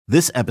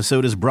This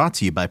episode is brought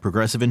to you by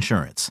Progressive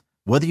Insurance.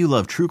 Whether you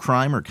love true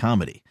crime or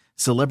comedy,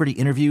 celebrity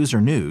interviews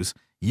or news,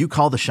 you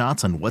call the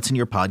shots on what's in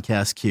your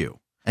podcast queue.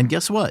 And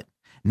guess what?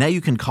 Now you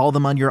can call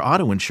them on your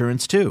auto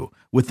insurance too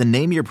with the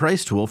Name Your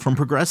Price tool from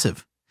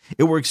Progressive.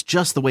 It works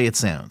just the way it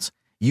sounds.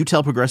 You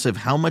tell Progressive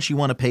how much you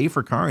want to pay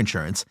for car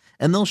insurance,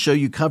 and they'll show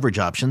you coverage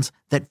options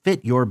that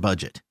fit your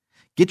budget.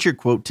 Get your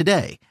quote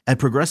today at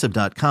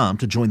Progressive.com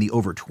to join the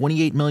over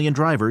 28 million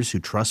drivers who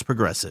trust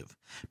Progressive.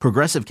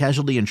 Progressive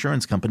Casualty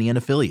Insurance Company and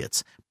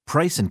Affiliates.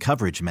 Price and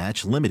coverage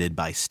match limited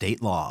by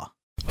state law.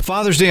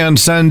 Father's Day on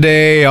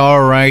Sunday.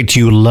 All right,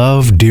 you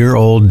love dear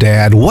old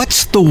dad.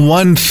 What's the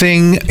one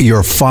thing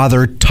your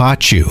father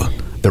taught you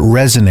that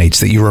resonates,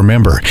 that you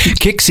remember?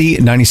 Kixie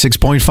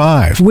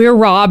 96.5. We're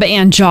Rob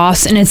and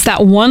Joss, and it's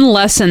that one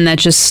lesson that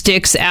just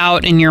sticks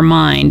out in your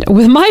mind.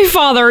 With my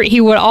father, he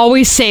would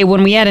always say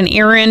when we had an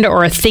errand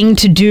or a thing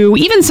to do,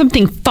 even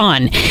something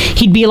fun,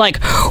 he'd be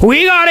like,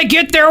 "We gotta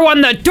get there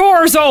when the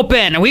door's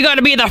open. We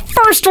gotta be the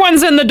first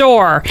ones in the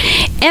door."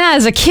 And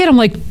as a kid, I'm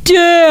like,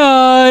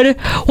 "Dad,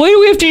 why do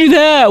we have to do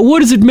that? What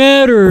does it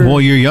matter?"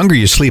 Well, you're younger,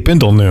 you sleep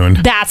until noon.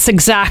 That's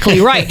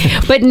exactly right.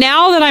 But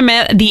now that I'm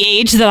at the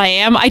age that I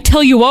am, I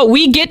tell you what,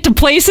 we get to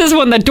places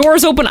when the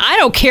doors open. I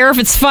don't care if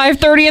it's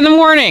 5:30 in the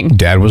morning.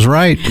 Dad was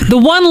right. The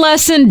one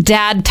lesson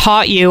Dad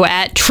taught you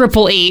at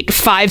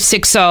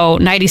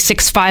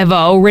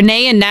 888-560-9650.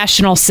 Renee in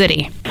National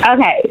City.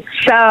 Okay,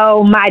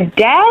 so my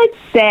dad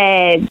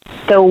said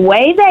the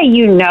way that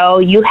you know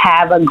you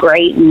have a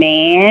great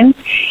man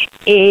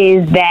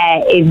is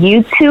that if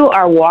you two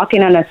are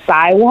walking on a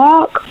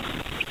sidewalk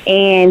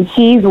and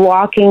he's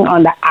walking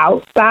on the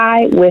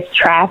outside with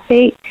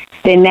traffic,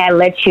 then that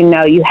lets you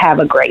know you have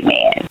a great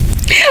man.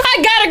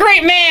 I got a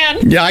great man.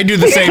 Yeah, I do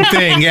the same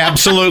thing. Yeah,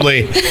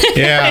 absolutely.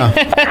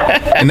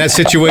 Yeah. In that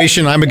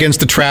situation, I'm against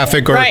the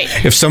traffic, or right.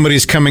 If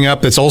somebody's coming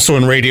up that's also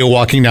in radio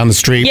walking down the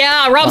street.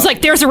 Yeah, Rob's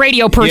like, there's a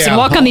radio person. Yeah,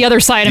 Walk on the other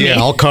side of me. Yeah,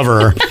 I'll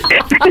cover her.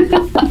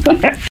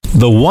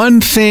 The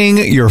one thing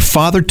your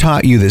father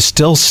taught you that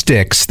still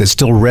sticks, that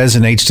still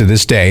resonates to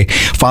this day.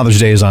 Father's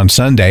Day is on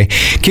Sunday.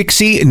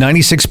 Kixie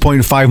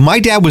 96.5. My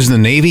dad was in the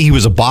Navy. He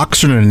was a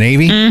boxer in the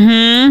Navy.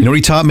 Mm-hmm. You know what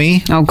he taught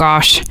me? Oh,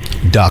 gosh.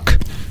 Duck.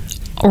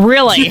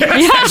 Really?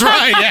 That's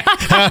right. Yeah.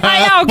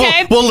 Yeah,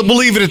 okay. We'll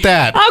leave it at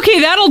that.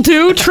 Okay, that'll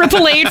do.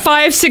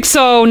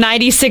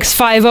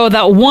 888-560-9650.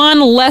 That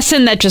one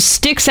lesson that just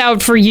sticks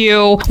out for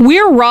you.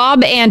 We're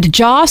Rob and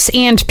Joss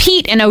and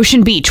Pete in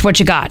Ocean Beach. What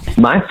you got?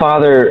 My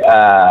father,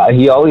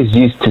 he always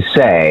used to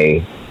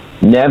say,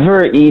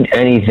 never eat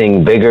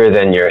anything bigger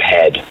than your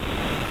head.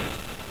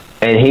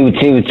 And he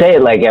would say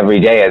it like every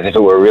day as if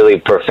it were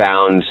really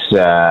profound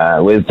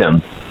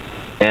wisdom.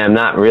 And I'm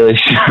not really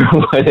sure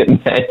what it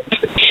meant.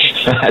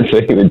 That's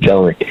what he would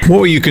tell me.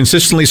 What, were you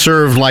consistently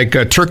served like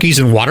turkeys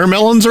and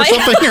watermelons or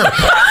something?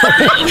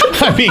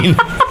 I mean...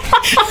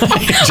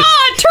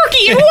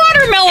 turkey and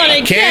watermelon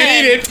again.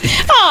 Can't eat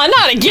it. Oh,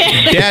 not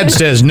again. Dad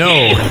says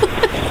no.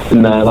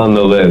 Not on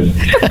the list.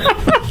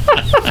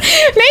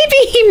 Maybe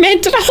he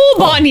meant it.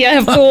 Hold on,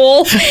 you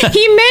fool.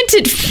 He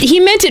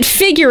meant it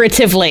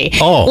figuratively.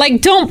 Oh.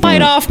 Like, don't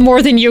bite off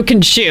more than you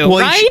can chew, Well,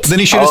 right? Then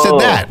he should have said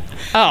that.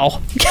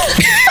 Oh.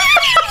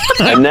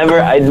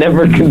 I'd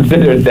never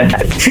considered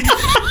that.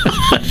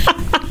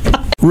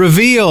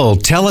 Reveal.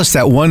 Tell us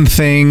that one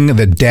thing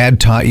that Dad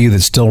taught you that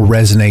still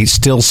resonates,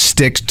 still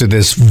sticks to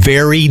this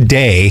very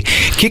day.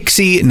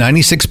 Kixie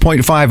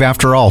 96.5.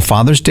 After all,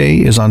 Father's Day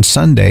is on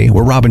Sunday.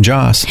 We're Rob and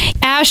Joss.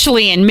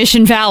 Ashley in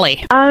Mission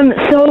Valley.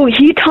 So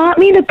he taught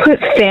me to put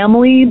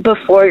family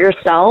before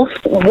yourself.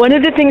 One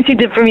of the things he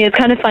did for me is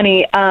kind of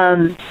funny.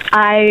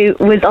 I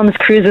was on this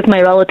cruise with my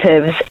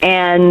relatives,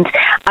 and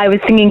I was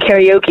singing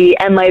karaoke,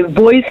 and my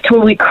voice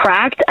totally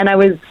cracked, and I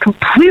was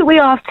completely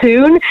off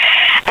tune.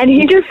 And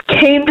he just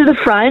came to the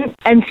front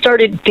and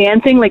started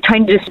dancing, like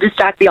trying to just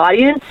distract the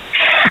audience.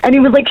 And he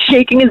was like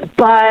shaking his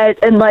butt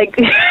and like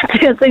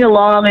dancing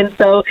along. And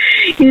so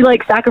he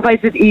like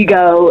sacrificed his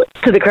ego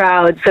to the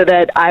crowd so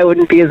that I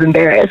wouldn't be as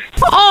embarrassed.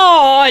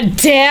 Oh,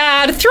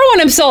 Dad, throwing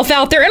himself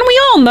out there. And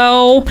we all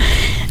know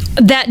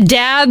that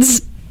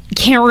dads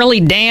can't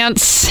really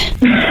dance.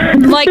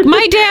 Like,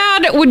 my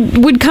dad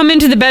would come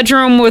into the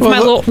bedroom with my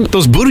little...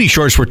 Those booty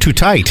shorts were too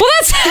tight. Well,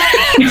 that's...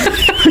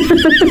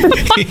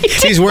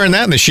 He's wearing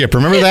that in the ship.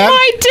 Remember that?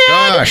 My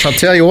dad. Gosh, I'll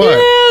tell you what.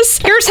 Yes.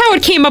 Here's how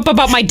it came up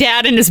about my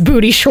dad and his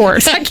booty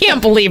shorts. I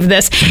can't believe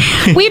this.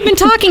 We've been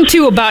talking,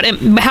 too, about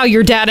how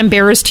your dad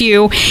embarrassed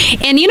you.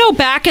 And, you know,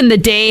 back in the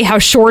day, how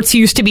shorts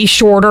used to be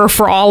shorter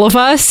for all of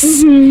us.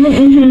 Mm-hmm,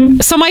 mm-hmm.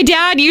 So my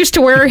dad used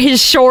to wear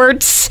his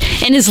shorts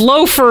and his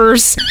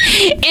loafers.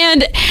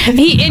 And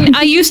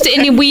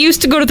we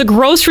used to go to the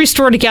grocery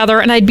store together,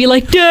 and I'd be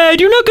like,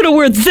 "Dad, you're not going to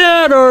wear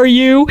that, are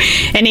you?"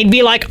 And he'd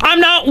be like, "I'm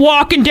not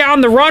walking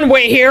down the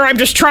runway here. I'm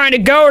just trying to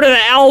go to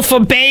the Alpha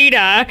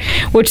Beta,"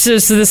 which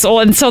is this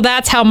old. And so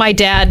that's how my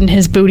dad and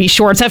his booty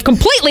shorts have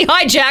completely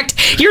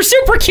hijacked your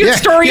super cute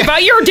story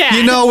about your dad.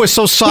 You know, it was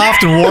so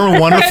soft and warm and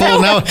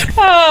wonderful. Now,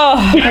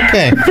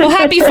 okay. Well,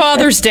 happy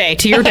Father's Day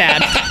to your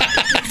dad.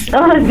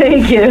 Oh,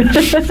 thank you.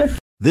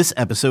 This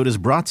episode is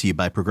brought to you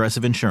by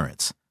Progressive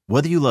Insurance.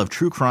 Whether you love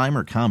true crime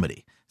or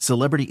comedy,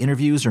 celebrity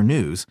interviews or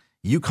news,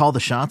 you call the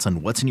shots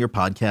on what's in your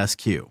podcast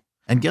queue.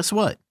 And guess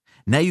what?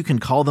 Now you can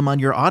call them on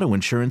your auto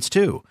insurance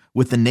too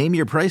with the Name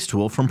Your Price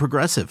tool from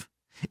Progressive.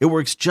 It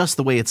works just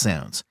the way it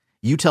sounds.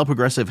 You tell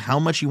Progressive how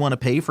much you want to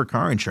pay for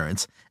car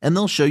insurance, and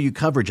they'll show you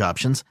coverage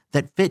options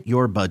that fit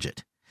your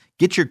budget.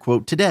 Get your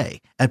quote today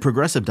at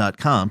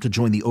Progressive.com to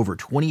join the over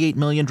 28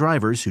 million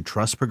drivers who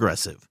trust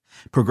Progressive.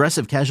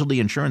 Progressive Casualty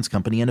Insurance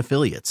Company and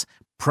Affiliates.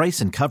 Price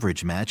and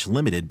coverage match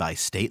limited by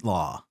state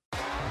law.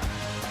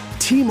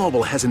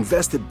 T-Mobile has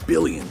invested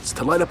billions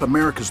to light up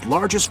America's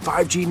largest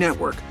 5G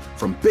network,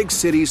 from big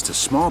cities to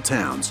small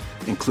towns,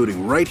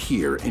 including right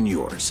here in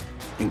yours.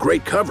 And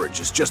great coverage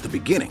is just the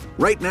beginning.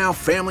 Right now,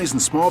 families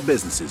and small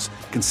businesses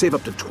can save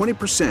up to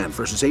 20%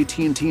 versus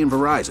AT&T and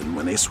Verizon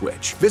when they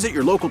switch. Visit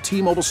your local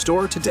T-Mobile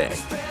store today.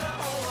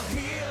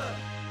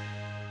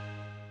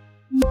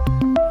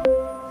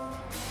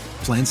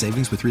 Plan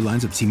savings with 3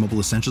 lines of T-Mobile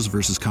Essentials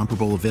versus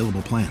comparable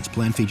available plans.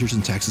 Plan features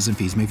and taxes and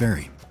fees may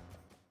vary.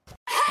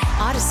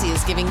 Odyssey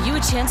is giving you a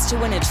chance to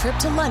win a trip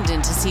to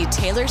London to see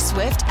Taylor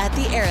Swift at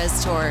the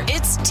Eras Tour.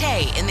 It's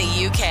Tay in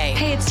the UK.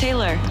 Hey, it's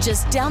Taylor.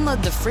 Just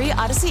download the free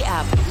Odyssey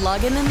app,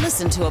 log in and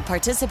listen to a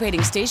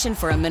participating station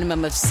for a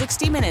minimum of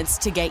 60 minutes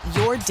to get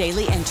your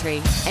daily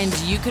entry. And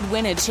you could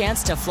win a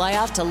chance to fly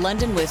off to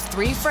London with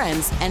 3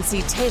 friends and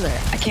see Taylor.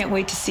 I can't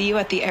wait to see you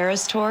at the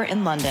Eras Tour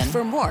in London.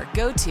 For more,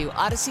 go to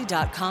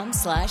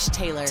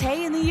odyssey.com/Taylor.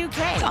 Tay in the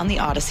UK. On the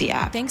Odyssey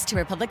app. Thanks to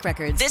Republic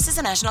Records. This is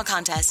a national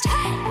contest.